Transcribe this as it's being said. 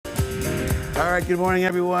All right, good morning,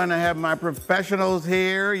 everyone. I have my professionals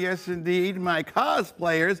here. Yes, indeed, my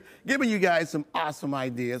cosplayers, giving you guys some awesome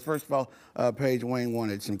ideas. First of all, Paige, Wayne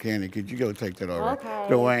wanted some candy. Could you go take that over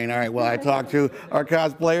to Wayne? All right, well, I talked to our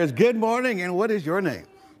cosplayers. Good morning, and what is your name?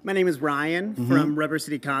 My name is Ryan from Rubber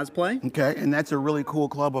City Cosplay. Okay, and that's a really cool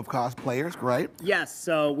club of cosplayers, right? Yes,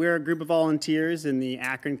 so we're a group of volunteers in the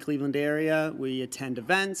Akron, Cleveland area. We attend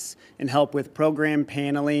events and help with program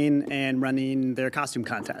paneling and running their costume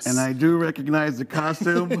contests. And I do recognize the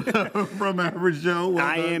costume from Average Joe. Well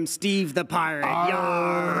I am Steve the Pirate.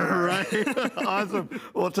 All right, awesome.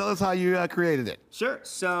 Well, tell us how you created it. Sure.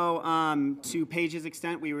 So, to Paige's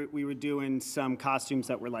extent, we were doing some costumes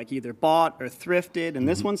that were like either bought or thrifted, and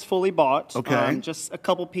this one's fully bought. Okay. Just a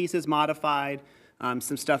couple pieces modified,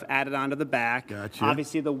 some stuff added onto the back. Gotcha.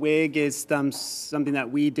 Obviously, the wig is something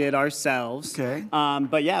that we did ourselves. Okay.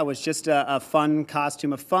 But yeah, it was just a fun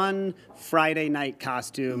costume, a fun Friday night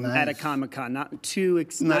costume at a Comic-Con. Not too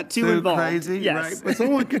involved. Crazy, yes. right? But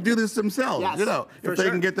someone could do this themselves, Yes, you know, if they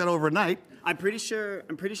can get that overnight. I'm pretty sure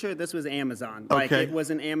this was Amazon. Okay. Like it was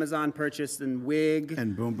an Amazon purchase and wig.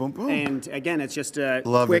 And boom, boom, boom. And again, it's just a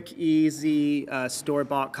Love easy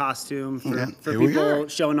store-bought costume for Here we people are.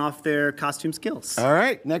 showing off their costume skills. All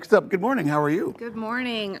right, next up, good morning, how are you? Good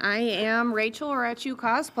morning. I am Rachel or at you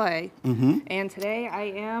cosplay. And today I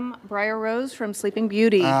am Briar Rose from Sleeping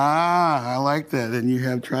Beauty. Ah, I like that. And you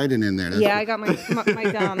have Trident in there. That's yeah, I got my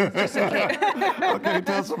dumb. Just okay. Okay,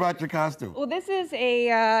 tell us about your costume. Well, this is a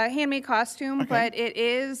handmade costume, but it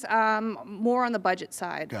is more on the budget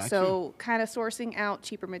side. Gotcha. So kind of sourcing out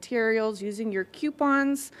cheaper materials, using your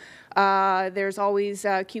coupons. There's always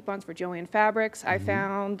coupons for Joanne Fabrics. I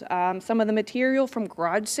found some of the material from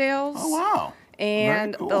garage sales. Oh, wow.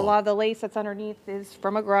 And Very cool. a lot of the lace that's underneath is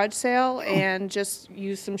from a garage sale, and just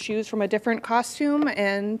use some shoes from a different costume.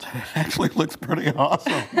 And It actually looks pretty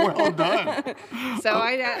awesome. Well done. so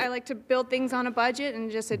I like to build things on a budget, and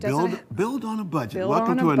just it doesn't. Build on a budget. Build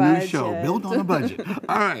Welcome on to a a new show. budget. Build on a budget.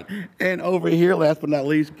 All right. And over here, last but not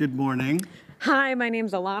least, good morning. Hi, my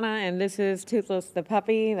name's Alana, and this is Toothless the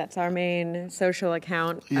puppy. That's our main social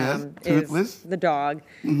account. Yes, is Toothless. the dog.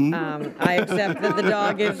 I accept that the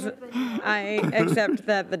dog is. I accept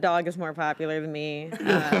that the dog is more popular than me,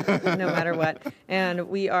 no matter what. And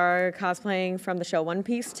we are cosplaying from the show One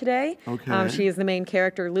Piece today. Okay. She is the main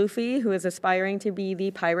character, Luffy, who is aspiring to be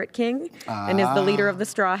the Pirate King, and is the leader of the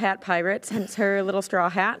Straw Hat Pirates. Hence her little straw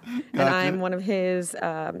hat. And I'm one of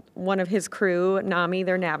his crew, Nami,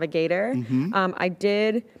 their navigator. I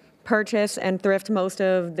did purchase and thrift most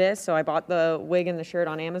of this, so I bought the wig and the shirt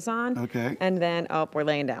on Amazon. Okay. And then, we're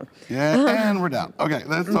laying down. Yeah, and we're down. Okay,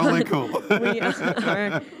 that's totally cool. We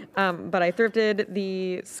are, but I thrifted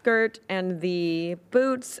the skirt and the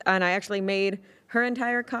boots, and I actually made her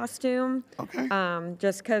entire costume. Okay.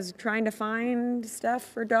 Just because trying to find stuff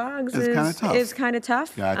for dogs It's kinda tough. Is kind of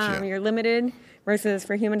tough. Gotcha. You're limited. Versus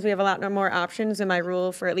for humans, we have a lot more options. And my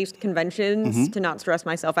rule for at least conventions to not stress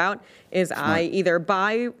myself out is I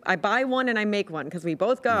buy one and I make one, because we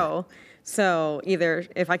both go. So either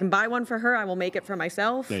if I can buy one for her, I will make it for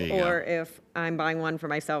myself, or if I'm buying one for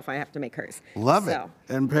myself, I have to make hers. Love it.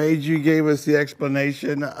 And Paige, you gave us the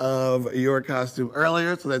explanation of your costume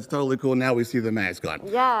earlier, so that's totally cool. Now we see the mask on.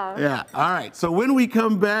 Yeah. Yeah. All right. So when we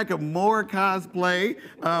come back, more cosplay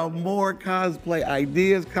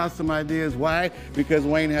ideas, custom ideas. Why? Because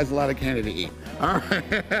Wayne has a lot of candy to eat. All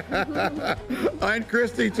right. And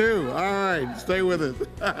Christy too. All right. Stay with us.